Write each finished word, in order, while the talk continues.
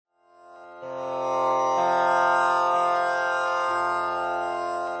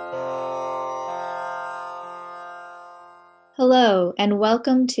Hello, and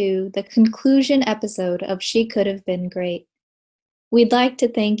welcome to the conclusion episode of She Could Have Been Great. We'd like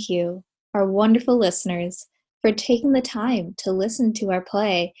to thank you, our wonderful listeners, for taking the time to listen to our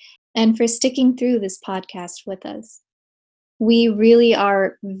play and for sticking through this podcast with us. We really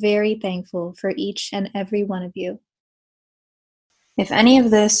are very thankful for each and every one of you. If any of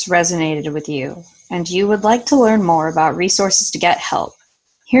this resonated with you, and you would like to learn more about resources to get help,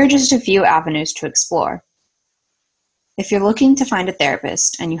 here are just a few avenues to explore. If you're looking to find a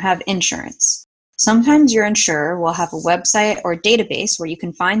therapist and you have insurance, sometimes your insurer will have a website or database where you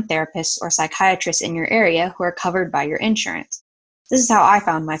can find therapists or psychiatrists in your area who are covered by your insurance. This is how I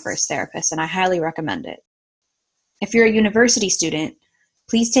found my first therapist, and I highly recommend it. If you're a university student,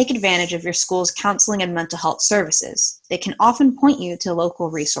 please take advantage of your school's counseling and mental health services. They can often point you to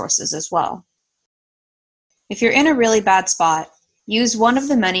local resources as well. If you're in a really bad spot, use one of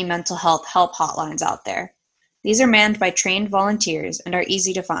the many mental health help hotlines out there. These are manned by trained volunteers and are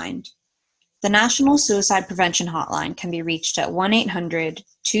easy to find. The National Suicide Prevention Hotline can be reached at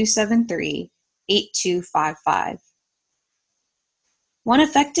 1-800-273-8255. One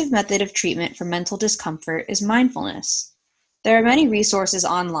effective method of treatment for mental discomfort is mindfulness. There are many resources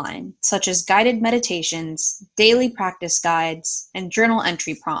online, such as guided meditations, daily practice guides, and journal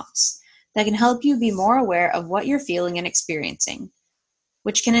entry prompts that can help you be more aware of what you're feeling and experiencing,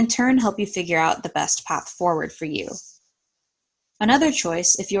 which can in turn help you figure out the best path forward for you. Another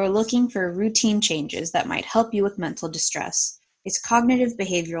choice, if you are looking for routine changes that might help you with mental distress, is cognitive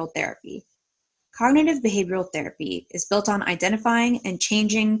behavioral therapy. Cognitive behavioral therapy is built on identifying and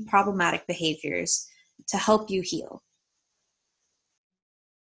changing problematic behaviors to help you heal.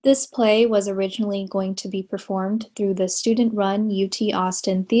 This play was originally going to be performed through the student-run UT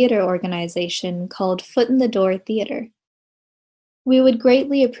Austin theater organization called Foot in the Door Theater. We would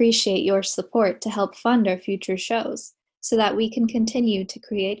greatly appreciate your support to help fund our future shows so that we can continue to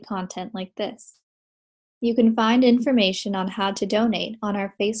create content like this. You can find information on how to donate on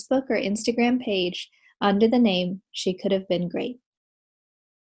our Facebook or Instagram page under the name She Could Have Been Great.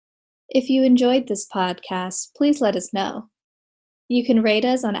 If you enjoyed this podcast, please let us know. You can rate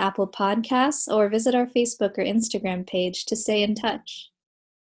us on Apple Podcasts or visit our Facebook or Instagram page to stay in touch.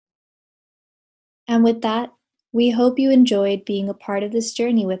 And with that, we hope you enjoyed being a part of this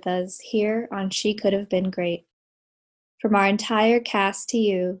journey with us here on She Could Have Been Great. From our entire cast to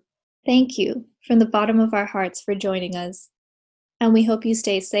you, thank you from the bottom of our hearts for joining us. And we hope you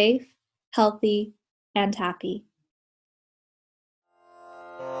stay safe, healthy, and happy.